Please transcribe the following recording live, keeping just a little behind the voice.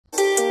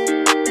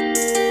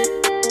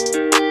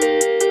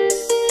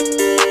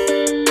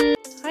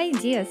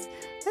ideas,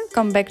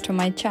 welcome back to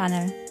my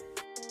channel.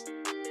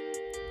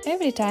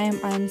 Every time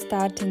I'm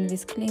starting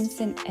with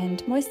cleansing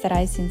and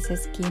moisturizing the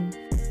skin.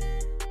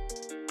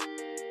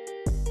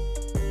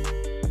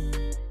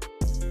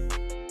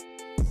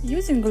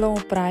 Using Glow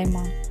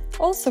Primer,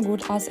 also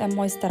good as a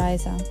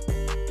moisturizer.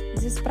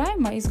 This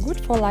primer is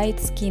good for light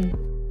skin.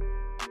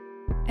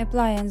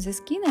 Apply on the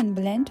skin and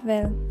blend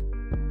well.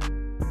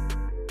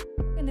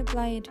 You can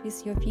apply it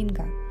with your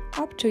finger,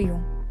 up to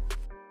you.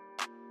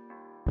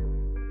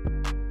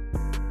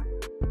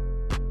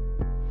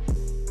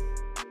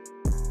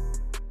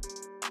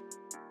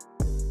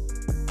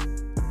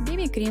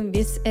 BB cream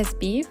with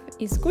SPF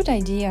is good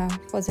idea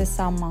for the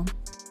summer.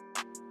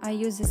 I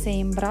use the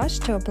same brush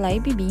to apply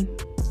BB.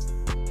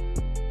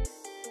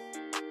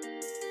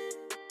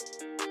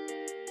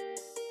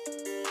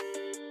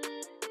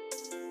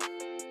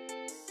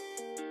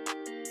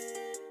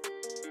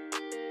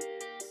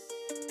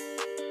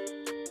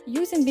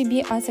 Using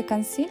BB as a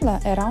concealer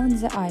around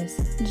the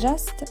eyes,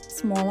 just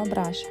smaller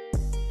brush.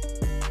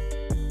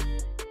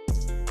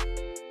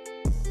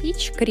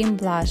 Peach cream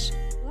blush.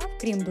 Love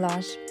cream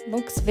blush,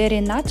 looks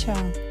very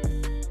natural.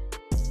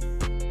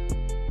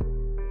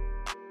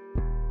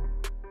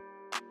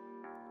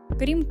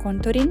 Cream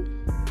contouring.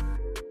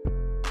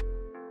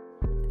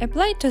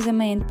 Apply to the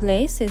main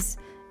places,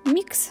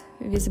 mix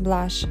with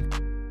blush.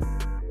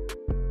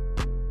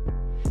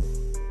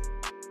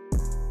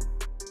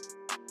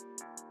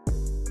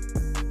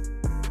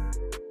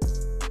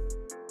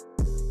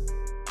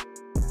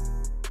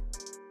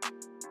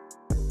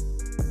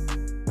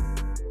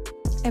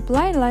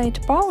 Apply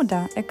light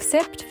powder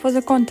except for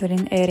the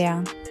contouring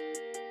area.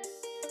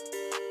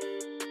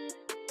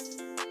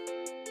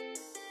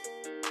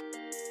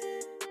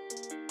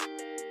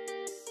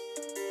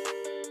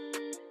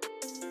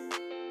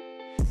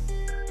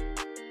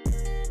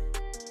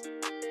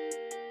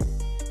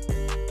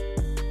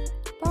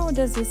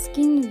 Powder the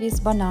skin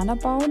with banana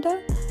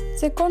powder,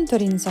 the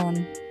contouring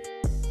zone.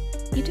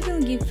 It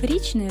will give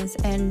richness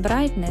and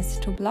brightness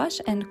to blush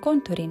and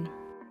contouring.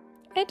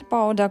 Add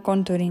powder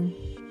contouring.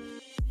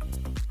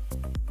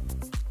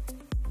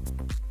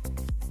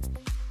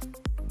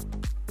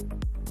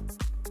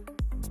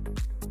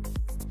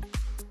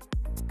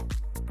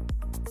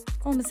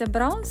 Comb the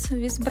brows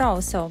with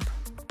brow soap.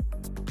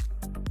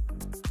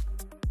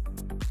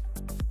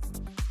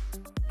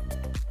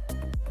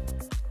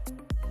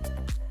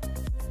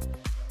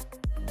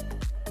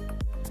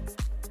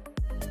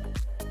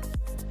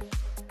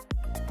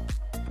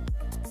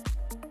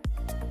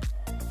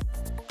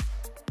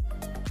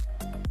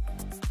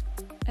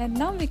 And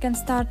now we can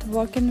start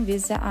working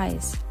with the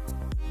eyes.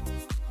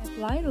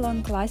 Apply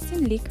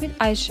long-lasting liquid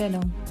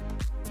eyeshadow.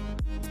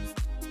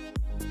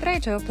 Try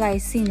to apply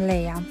thin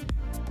layer.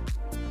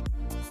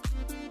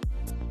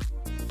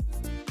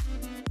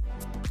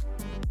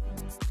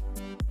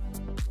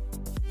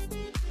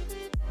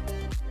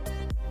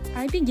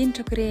 I begin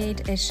to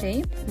create a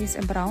shape with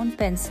a brown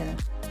pencil.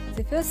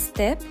 The first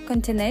step,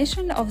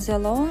 continuation of the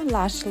lower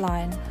lash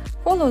line.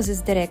 Follow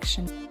this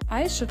direction.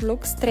 Eyes should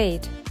look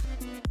straight.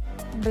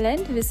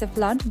 Blend with a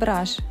flat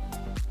brush.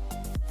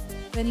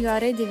 When you are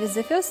ready with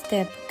the first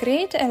step,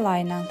 create a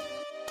liner.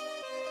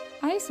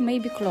 Eyes may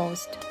be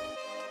closed.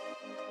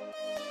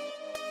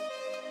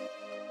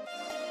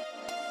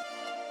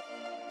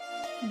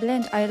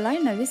 Blend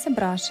eyeliner with a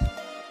brush.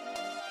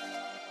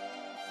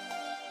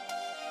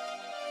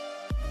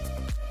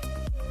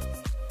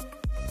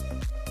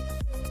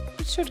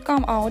 It should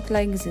come out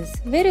like this,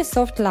 very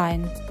soft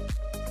line.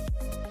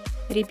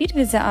 Repeat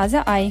with the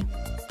other eye.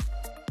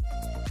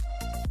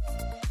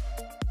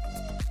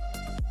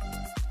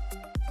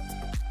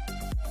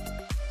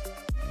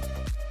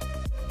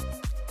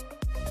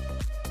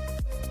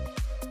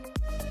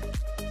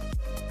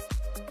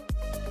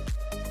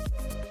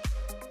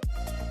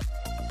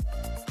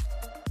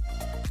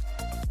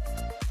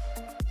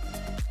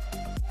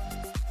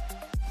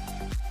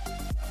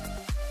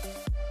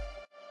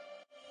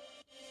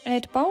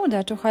 Add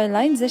powder to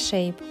highlight the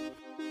shape.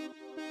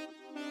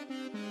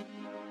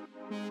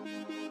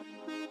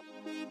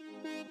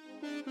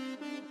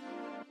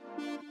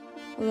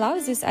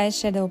 Love this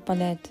eyeshadow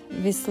palette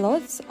with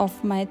lots of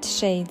matte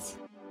shades.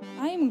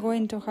 I am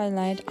going to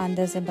highlight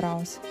under the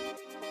brows.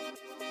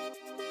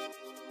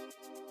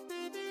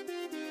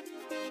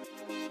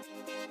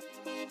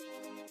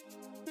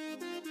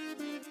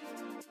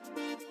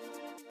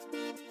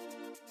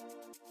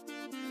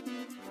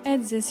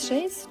 Add these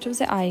shades to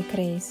the eye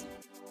crease.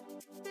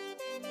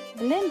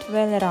 Blend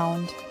well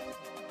around.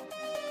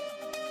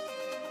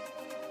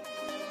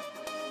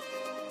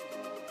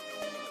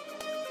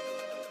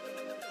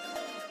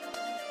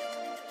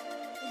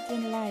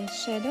 Then light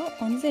shadow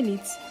on the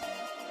lids.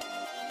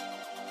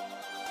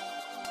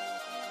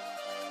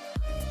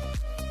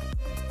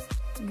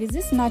 With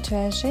these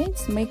natural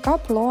shades, make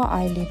up lower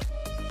eyelid.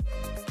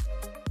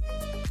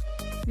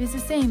 With the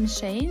same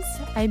shades,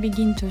 I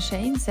begin to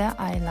shade the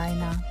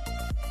eyeliner.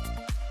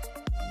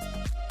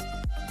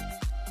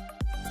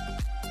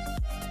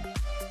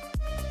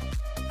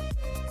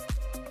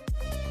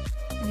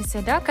 With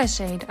a darker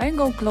shade, I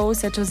go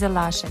closer to the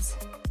lashes.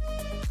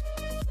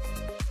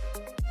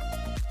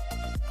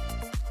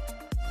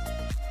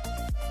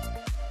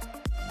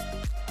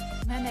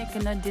 And I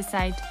cannot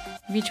decide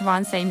which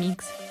ones I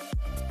mix.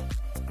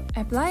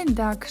 Apply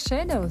dark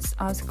shadows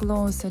as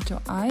closer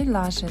to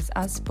eyelashes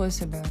as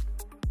possible.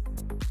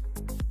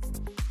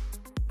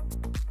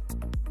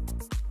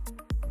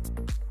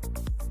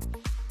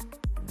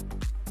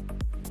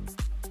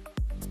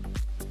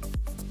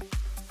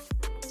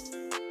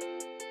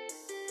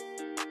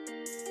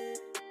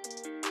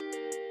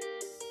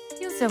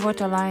 Fill the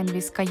waterline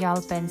with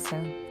Kajal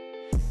pencil.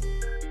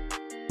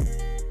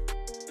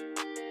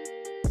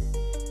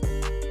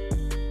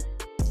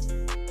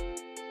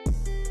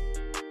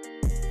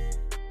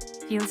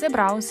 Fill the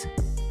brows.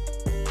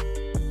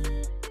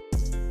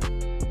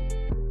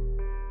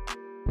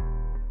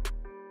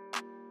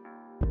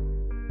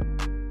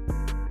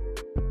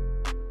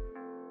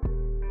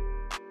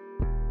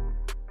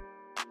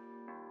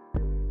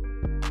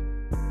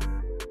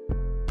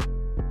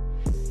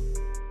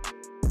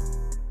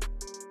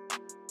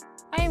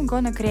 I am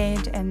gonna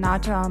create a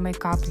natural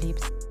makeup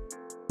lips.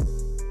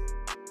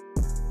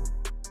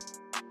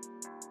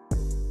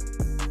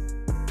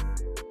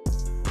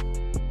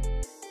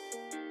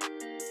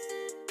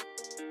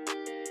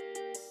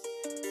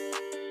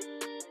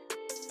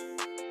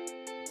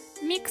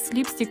 Mix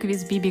lipstick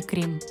with BB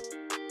cream.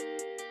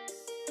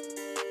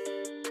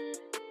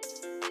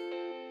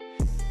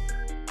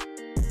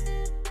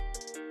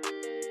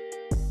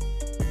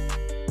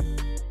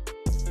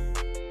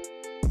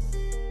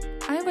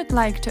 I would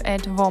like to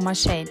add warmer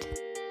shade.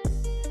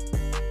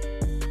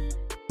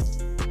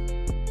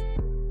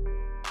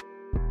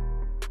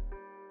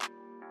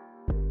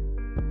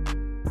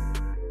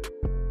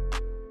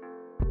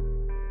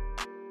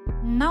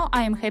 Now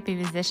I am happy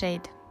with the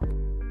shade.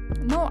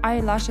 No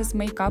eyelashes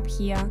makeup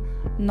here,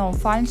 no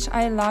false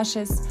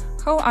eyelashes.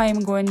 How I am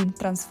going to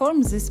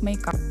transform this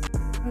makeup?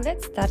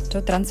 Let's start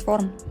to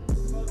transform.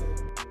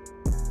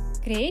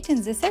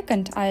 Creating the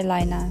second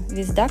eyeliner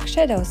with dark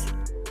shadows.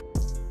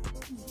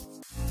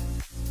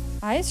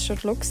 Eyes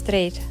should look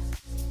straight.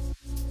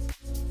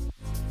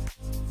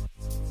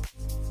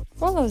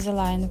 Follow the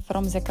line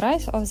from the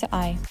crease of the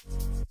eye.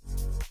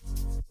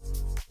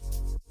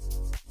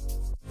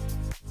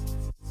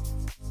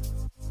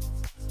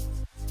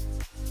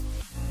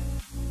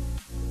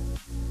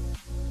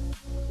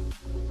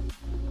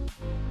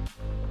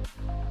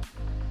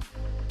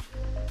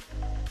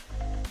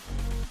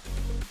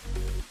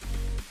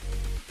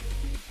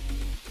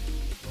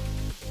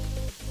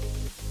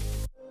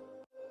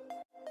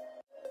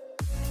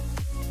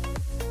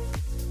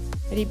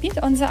 Repeat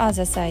on the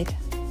other side.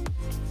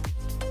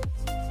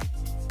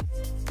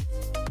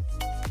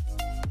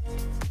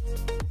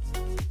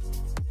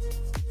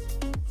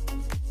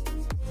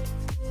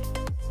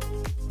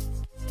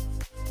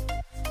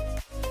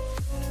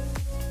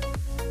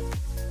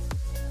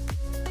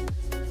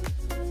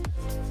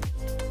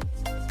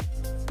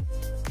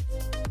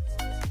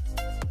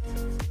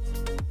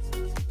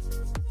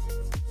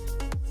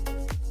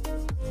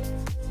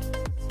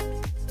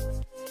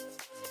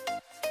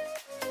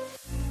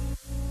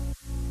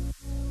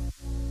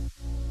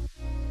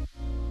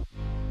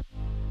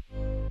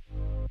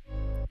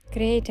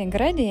 Creating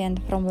gradient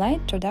from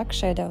light to dark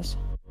shadows.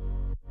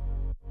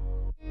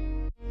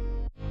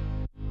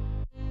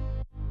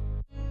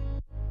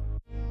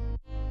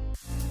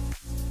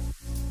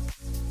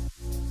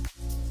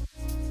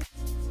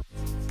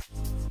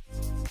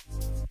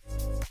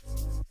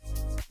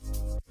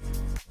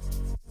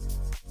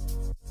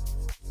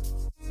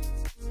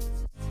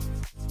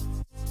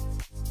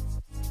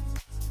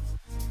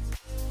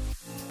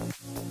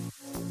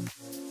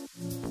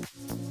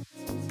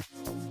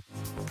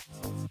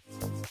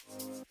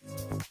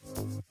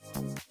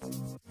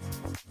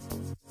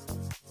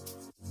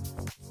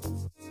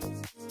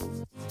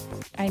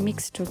 I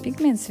mix two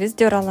pigments with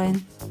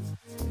Duraline.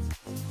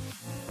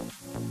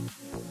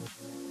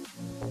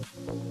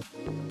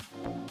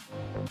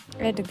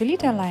 Add a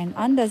glitter line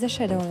under the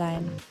shadow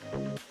line.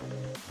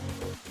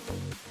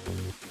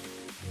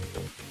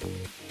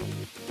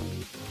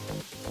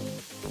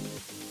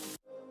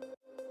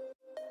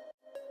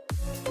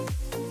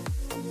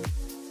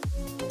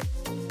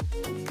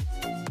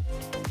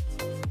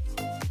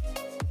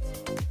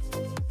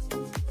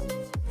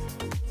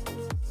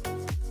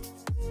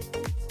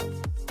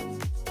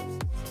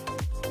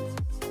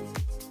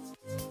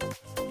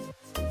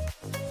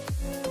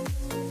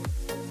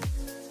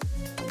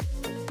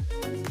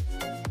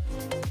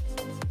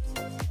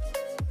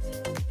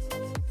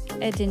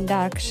 Adding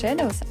dark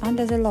shadows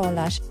under the lower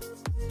lash.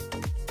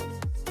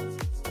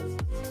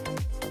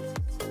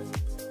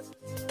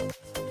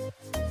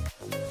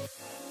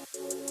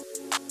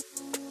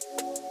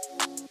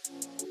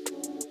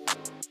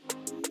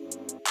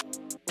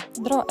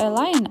 Draw a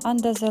line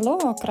under the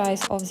lower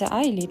crease of the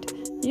eyelid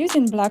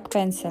using black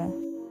pencil.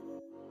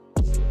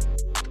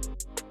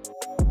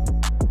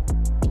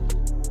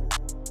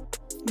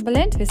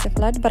 Blend with a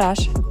flat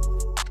brush.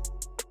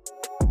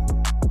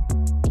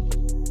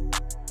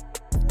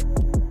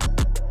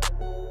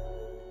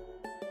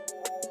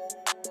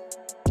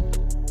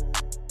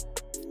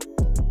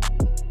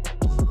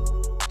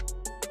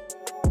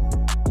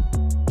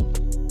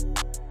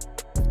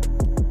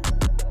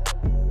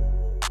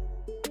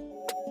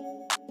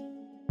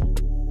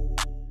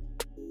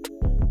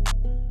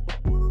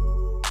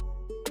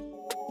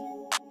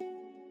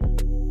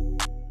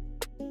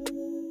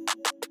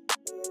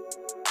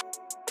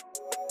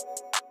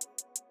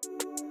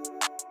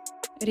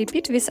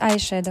 Repeat with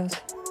eyeshadows.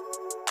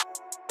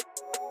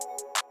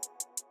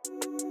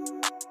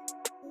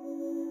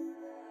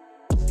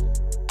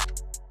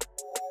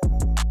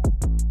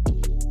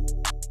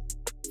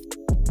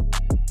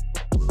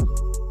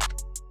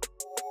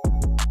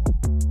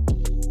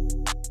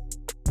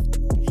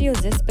 Fill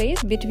the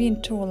space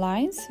between two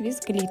lines with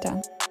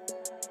glitter.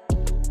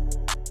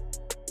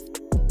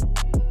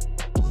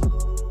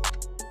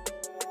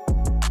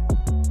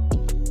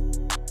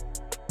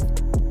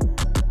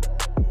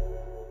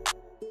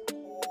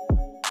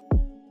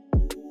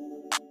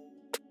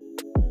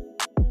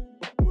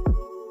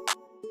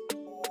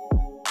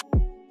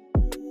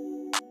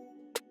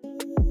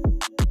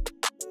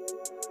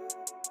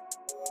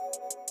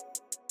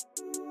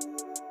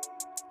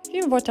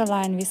 Fill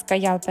waterline with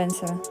Kajal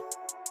pencil.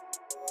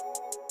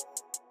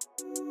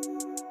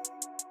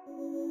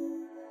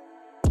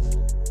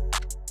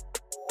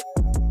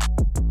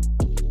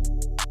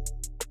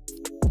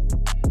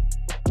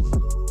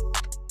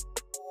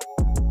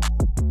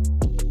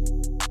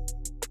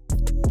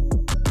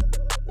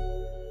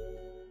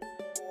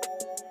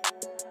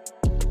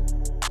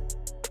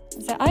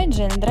 The eye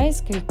gel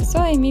dries quick, so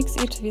I mix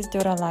it with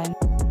Duraline,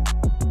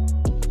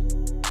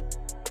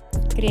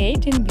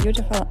 creating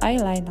beautiful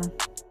eyeliner.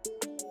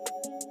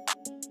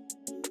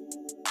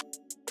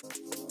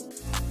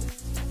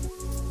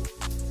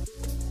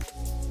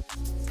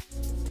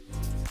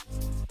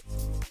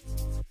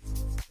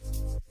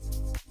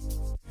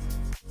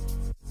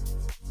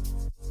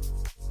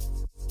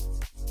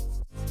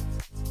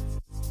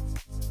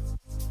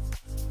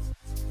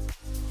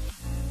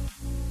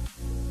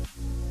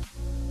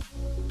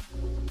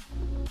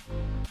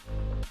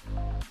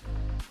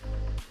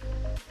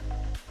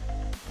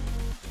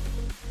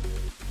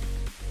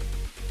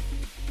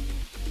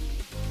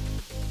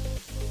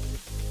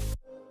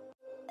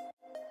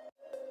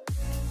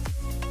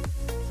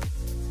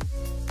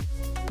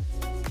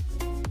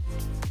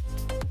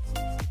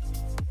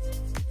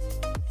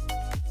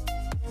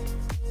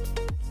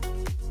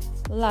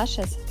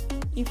 Lashes.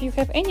 If you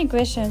have any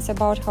questions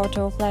about how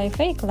to apply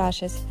fake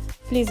lashes,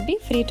 please be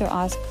free to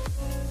ask.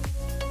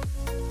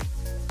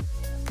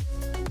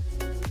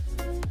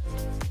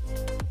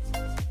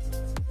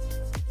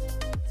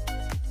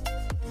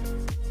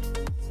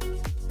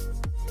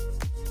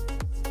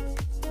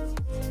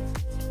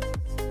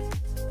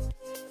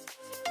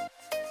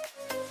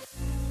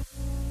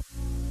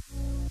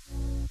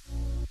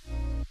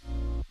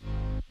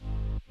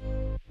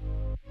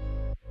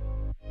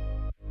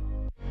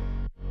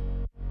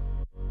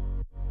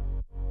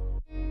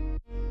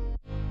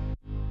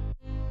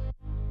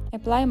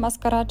 Apply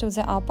mascara to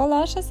the upper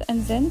lashes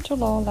and then to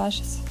lower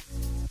lashes.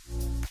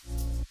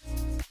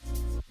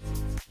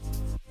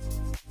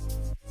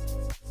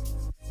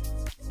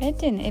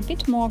 Add in a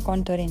bit more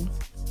contouring.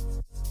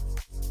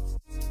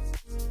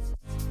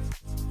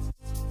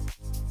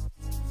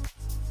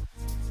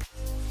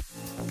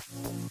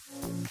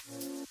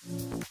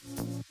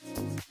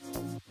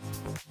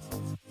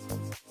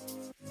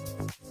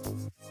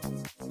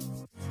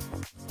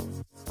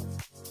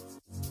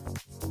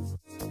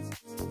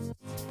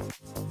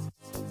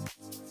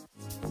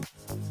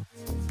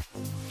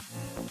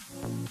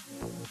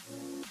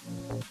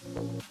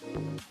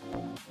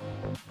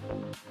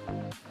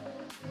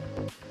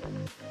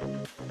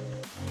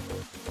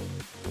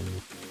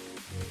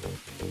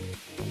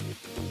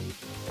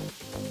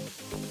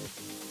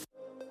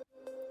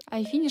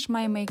 I finish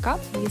my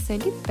makeup with a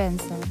lip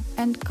pencil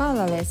and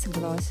colorless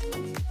gloss.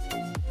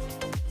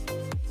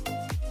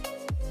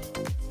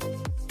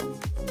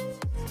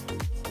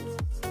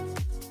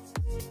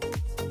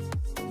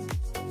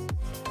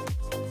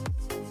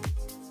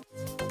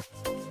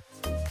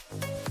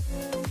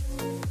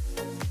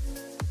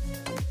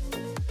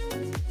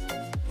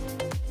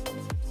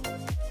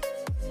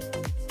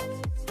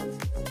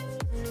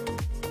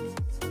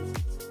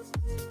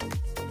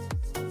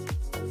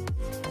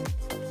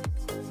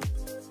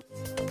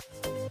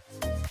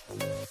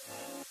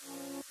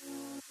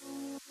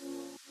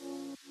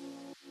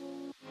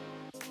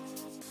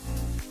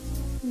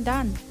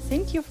 Done!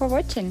 Thank you for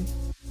watching!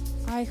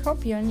 I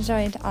hope you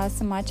enjoyed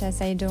as much as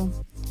I do.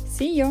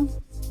 See you!